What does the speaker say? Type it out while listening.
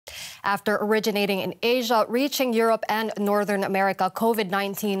After originating in Asia, reaching Europe and Northern America,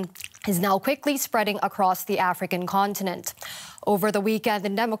 COVID-19 is now quickly spreading across the African continent. Over the weekend, the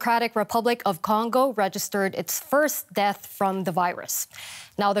Democratic Republic of Congo registered its first death from the virus.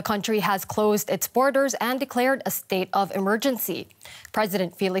 Now the country has closed its borders and declared a state of emergency.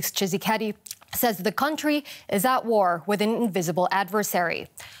 President Felix Chizzy-kedi says the country is at war with an invisible adversary.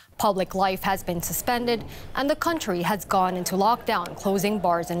 Public life has been suspended, and the country has gone into lockdown, closing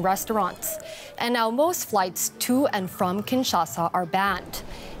bars and restaurants. And now most flights to and from Kinshasa are banned.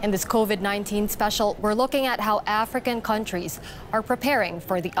 In this COVID-19 special, we're looking at how African countries are preparing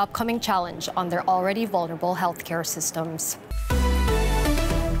for the upcoming challenge on their already vulnerable healthcare systems.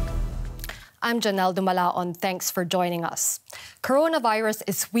 I'm Janelle Dumalaon. Thanks for joining us. Coronavirus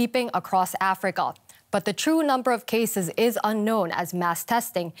is sweeping across Africa, but the true number of cases is unknown as mass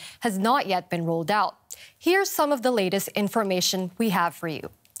testing has not yet been rolled out. Here's some of the latest information we have for you.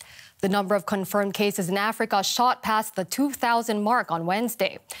 The number of confirmed cases in Africa shot past the 2,000 mark on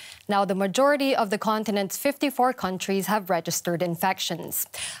Wednesday. Now, the majority of the continent's 54 countries have registered infections.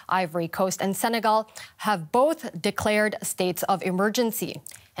 Ivory Coast and Senegal have both declared states of emergency.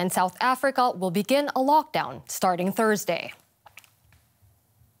 And South Africa will begin a lockdown starting Thursday.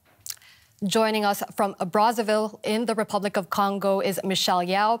 Joining us from Brazzaville in the Republic of Congo is Michel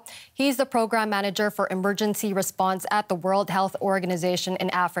Yao. He's the program manager for emergency response at the World Health Organization in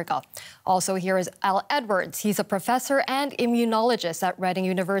Africa. Also here is Al Edwards. He's a professor and immunologist at Reading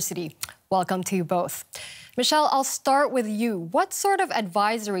University. Welcome to you both. Michel, I'll start with you. What sort of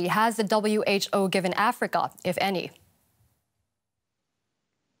advisory has the WHO given Africa, if any?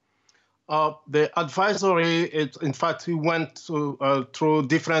 The advisory, in fact, we went through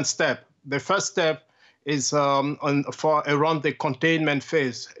different steps. The first step is around the containment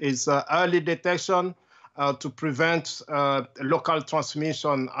phase, is early detection to prevent local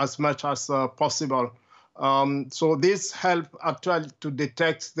transmission as much as possible. So this helps actually to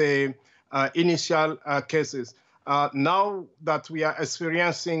detect the initial cases. Now that we are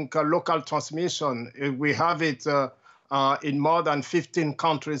experiencing local transmission, we have it in more than 15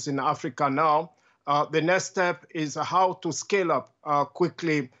 countries in Africa now. The next step is how to scale up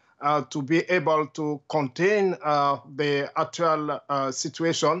quickly to be able to contain the actual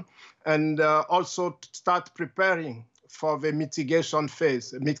situation and also start preparing for the mitigation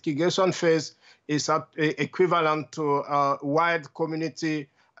phase. The mitigation phase is equivalent to a wide community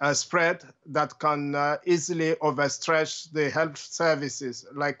spread that can easily overstretch the health services,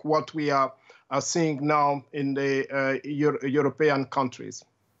 like what we are seeing now in the European countries.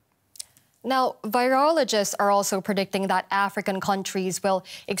 Now, virologists are also predicting that African countries will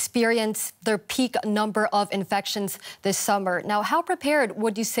experience their peak number of infections this summer. Now, how prepared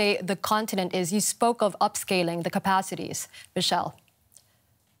would you say the continent is? You spoke of upscaling the capacities. Michel.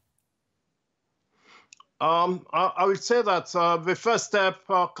 I would say that the first step,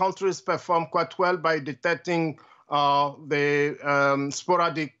 countries performed quite well by detecting the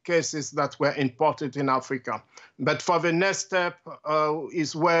sporadic cases that were imported in Africa. But for the next step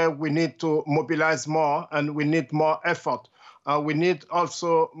is where we need to mobilize more and we need more effort. We need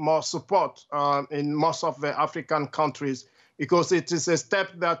also more support in most of the African countries because it is a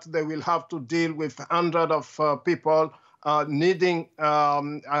step that they will have to deal with hundreds of people needing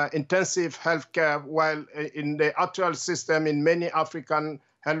intensive health care, while in the actual system in many African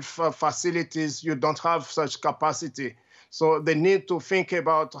health facilities, you don't have such capacity. So they need to think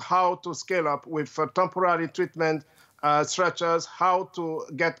about how to scale up with temporary treatment structures, how to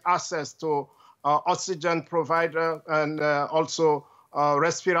get access to oxygen provider and also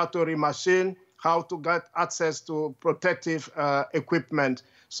respiratory machine, how to get access to protective equipment.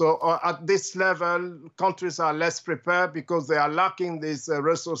 So at this level, countries are less prepared because they are lacking these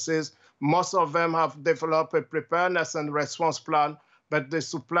resources. Most of them have developed a preparedness and response plan, but the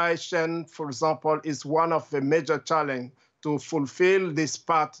supply chain, for example, is one of the major challenges to fulfill this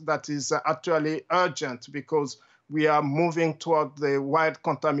part that is actually urgent because we are moving toward the wide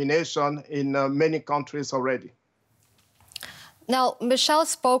contamination in many countries already. Now, Michel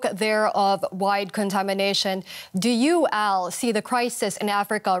spoke there of wide contamination. Do you, Al, see the crisis in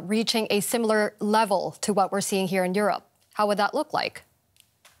Africa reaching a similar level to what we're seeing here in Europe? How would that look like?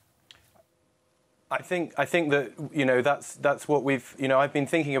 I think that, you know, that's what we've, you know, I've been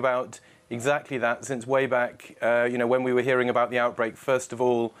thinking about exactly that since way back, you know, when we were hearing about the outbreak, first of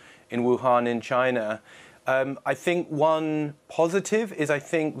all, in Wuhan in China. I think one positive is I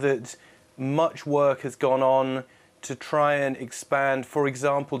think that much work has gone on to try and expand, for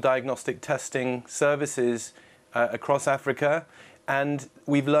example, diagnostic testing services across Africa. And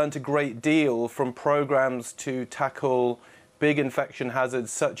we've learned a great deal from programs to tackle big infection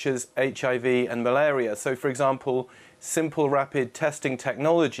hazards such as HIV and malaria. So, for example, simple rapid testing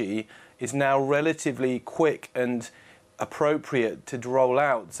technology is now relatively quick and appropriate to roll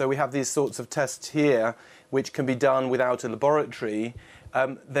out. So we have these sorts of tests here which can be done without a laboratory.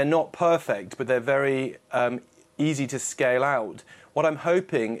 They're not perfect, but they're very easy to scale out. What I'm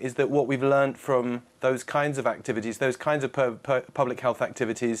hoping is that what we've learned from those kinds of activities, those kinds of public health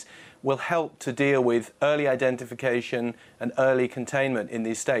activities, will help to deal with early identification and early containment in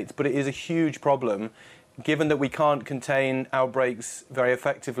these states. But it is a huge problem. Given that we can't contain outbreaks very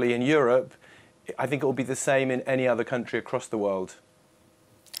effectively in Europe, I think it will be the same in any other country across the world.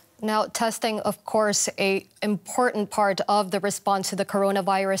 Now, testing, of course, an important part of the response to the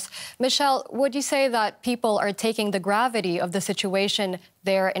coronavirus. Michelle, would you say that people are taking the gravity of the situation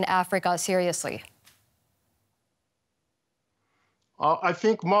there in Africa seriously? I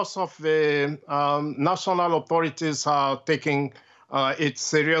think most of the national authorities are taking it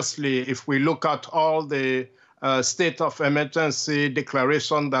seriously. If we look at all the state of emergency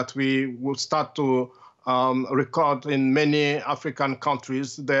declaration that we will start to record in many African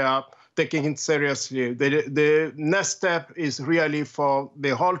countries, they are taking it seriously. The next step is really for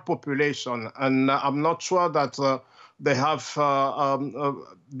the whole population, and I'm not sure that they have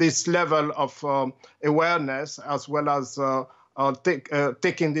this level of awareness as well as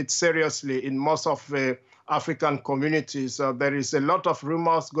taking it seriously in most of the African communities. There is a lot of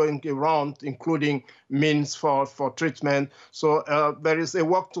rumors going around, including means for treatment. So there is a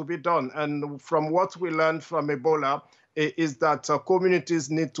work to be done. And from what we learned from Ebola is that communities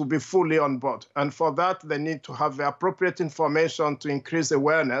need to be fully on board. And for that, they need to have the appropriate information to increase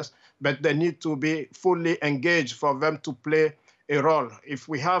awareness, but they need to be fully engaged for them to play a role. If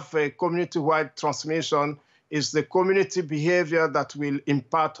we have a community-wide transmission, it's the community behavior that will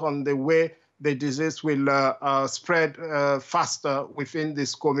impact on the way the disease will spread faster within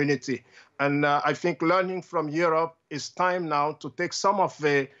this community. And I think learning from Europe, it's time now to take some of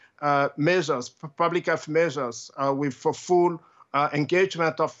the measures, public health measures, with full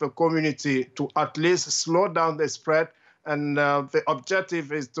engagement of the community to at least slow down the spread. And the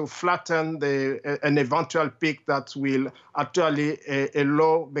objective is to flatten an eventual peak that will actually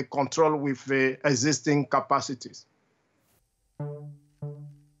allow the control with the existing capacities.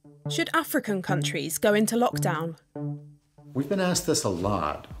 Should African countries go into lockdown? We've been asked this a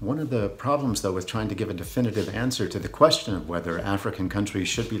lot. One of the problems, though, with trying to give a definitive answer to the question of whether African countries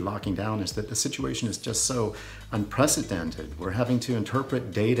should be locking down is that the situation is just so unprecedented. We're having to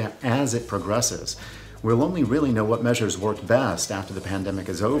interpret data as it progresses. We'll only really know what measures worked best after the pandemic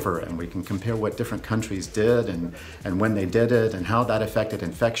is over, and we can compare what different countries did and when they did it and how that affected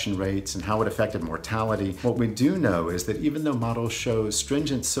infection rates and how it affected mortality. What we do know is that even though models show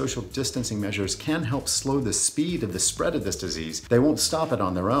stringent social distancing measures can help slow the speed of the spread of this disease, they won't stop it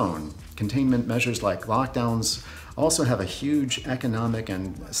on their own. Containment measures like lockdowns also have a huge economic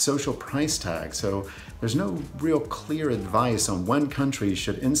and social price tag, so there's no real clear advice on when countries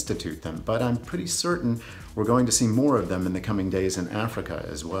should institute them, but I'm pretty certain we're going to see more of them in the coming days in Africa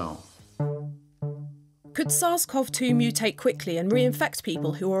as well. Could SARS-CoV-2 mutate quickly and reinfect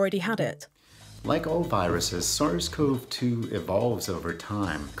people who already had it? Like all viruses, SARS-CoV-2 evolves over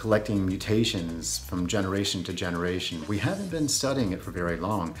time, collecting mutations from generation to generation. We haven't been studying it for very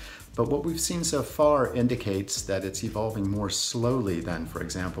long, but what we've seen so far indicates that it's evolving more slowly than, for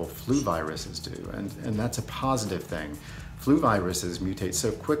example, flu viruses do, and that's a positive thing. Flu viruses mutate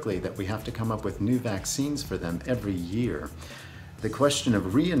so quickly that we have to come up with new vaccines for them every year. The question of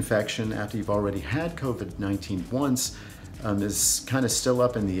reinfection after you've already had COVID-19 once is kind of still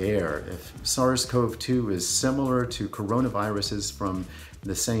up in the air. If SARS-CoV-2 is similar to coronaviruses from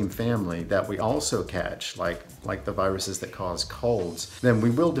the same family that we also catch, like the viruses that cause colds, then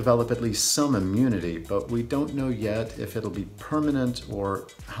we will develop at least some immunity, but we don't know yet if it'll be permanent or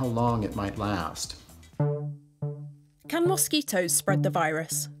how long it might last. Can mosquitoes spread the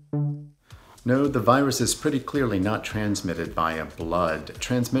virus? No, the virus is pretty clearly not transmitted via blood.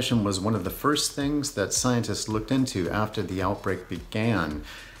 Transmission was one of the first things that scientists looked into after the outbreak began.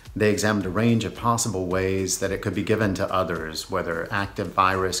 They examined a range of possible ways that it could be given to others, whether active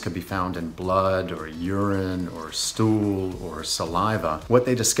virus could be found in blood or urine or stool or saliva. What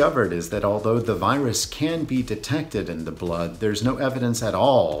they discovered is that although the virus can be detected in the blood, there's no evidence at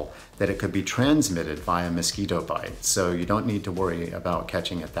all that it could be transmitted via mosquito bite, so you don't need to worry about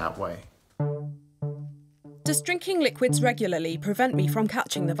catching it that way. Does drinking liquids regularly prevent me from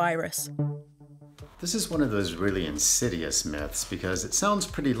catching the virus? This is one of those really insidious myths because it sounds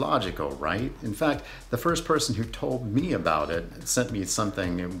pretty logical, right? In fact, the first person who told me about it, sent me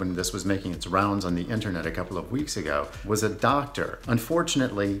something when this was making its rounds on the internet a couple of weeks ago, was a doctor.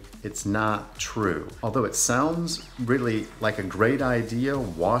 Unfortunately, it's not true. Although it sounds really like a great idea,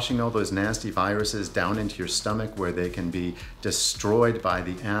 washing all those nasty viruses down into your stomach where they can be destroyed by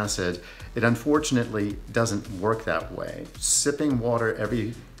the acid, it unfortunately doesn't work that way. Sipping water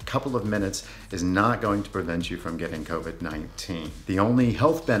every couple of minutes is not going to prevent you from getting COVID-19. The only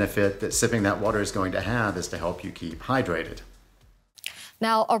health benefit that sipping that water is going to have is to help you keep hydrated.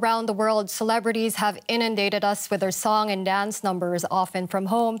 Now, around the world, celebrities have inundated us with their song and dance numbers, often from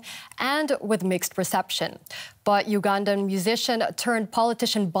home and with mixed reception. But Ugandan musician turned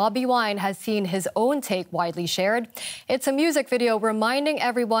politician Bobi Wine has seen his own take widely shared. It's a music video reminding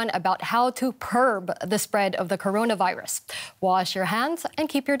everyone about how to curb the spread of the coronavirus. Wash your hands and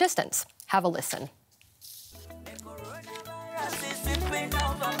keep your distance. Have a listen.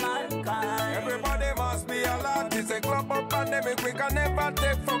 Everybody must be alert. It's a global pandemic we can never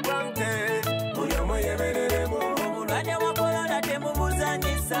take for granted.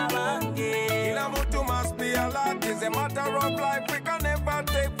 Kila mtu must be alert. It's a matter of life we can never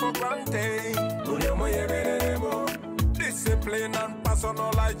take for granted. Discipline and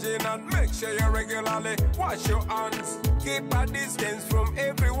personal hygiene, and make sure you regularly wash your hands. Keep a distance from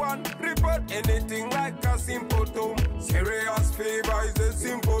everyone. Report anything like a symptom. Serious fever is a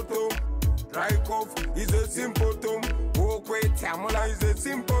symptom. Dry cough is a symptom. Walkway tamula is a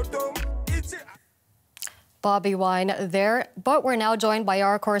symptom. Bobi Wine there, but we're now joined by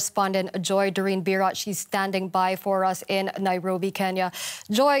our correspondent Joy Doreen Birat. She's standing by for us in Nairobi, Kenya.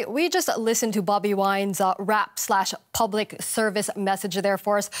 Joy, we just listened to Bobi Wine's rap/public service message there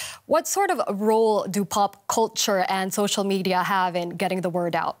for us. What sort of role do pop culture and social media have in getting the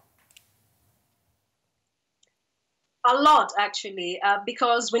word out? A lot, actually,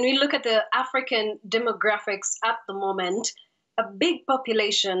 because when we look at the African demographics at the moment, a big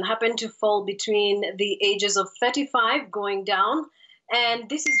population happen to fall between the ages of 35 going down. And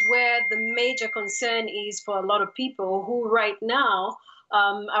this is where the major concern is for a lot of people who right now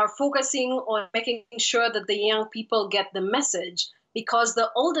are focusing on making sure that the young people get the message, because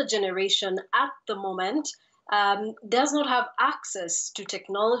the older generation at the moment does not have access to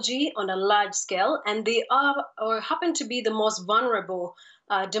technology on a large scale, and they are or happen to be the most vulnerable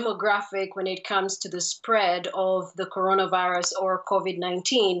demographic when it comes to the spread of the coronavirus or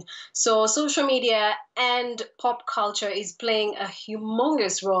COVID-19. So social media and pop culture is playing a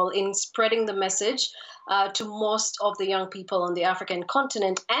humongous role in spreading the message to most of the young people on the African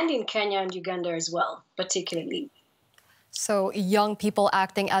continent and in Kenya and Uganda as well, particularly. So young people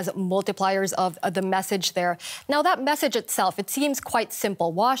acting as multipliers of the message there. Now that message itself, it seems quite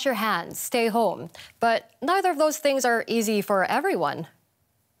simple. Wash your hands, stay home. But neither of those things are easy for everyone.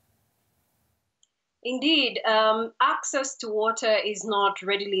 Indeed, access to water is not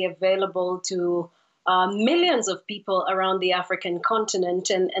readily available to millions of people around the African continent,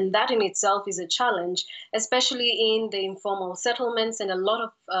 and that in itself is a challenge, especially in the informal settlements and a lot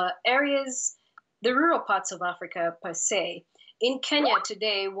of areas, the rural parts of Africa per se. In Kenya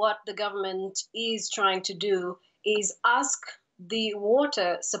today, what the government is trying to do is ask the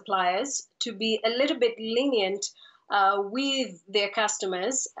water suppliers to be a little bit lenient with their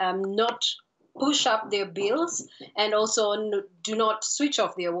customers, not push up their bills, and also do not switch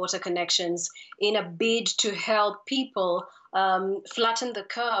off their water connections in a bid to help people flatten the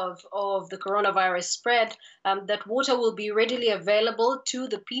curve of the coronavirus spread, that water will be readily available to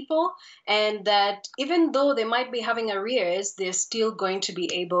the people, and that even though they might be having arrears, they're still going to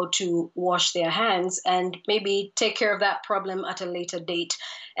be able to wash their hands and maybe take care of that problem at a later date.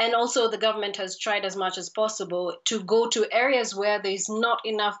 And also the government has tried as much as possible to go to areas where there's not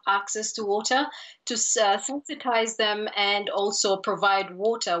enough access to water, to sensitize them and also provide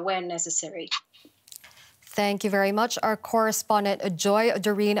water where necessary. Thank you very much. Our correspondent Joy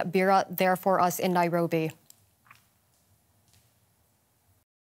Doreen Birat there for us in Nairobi.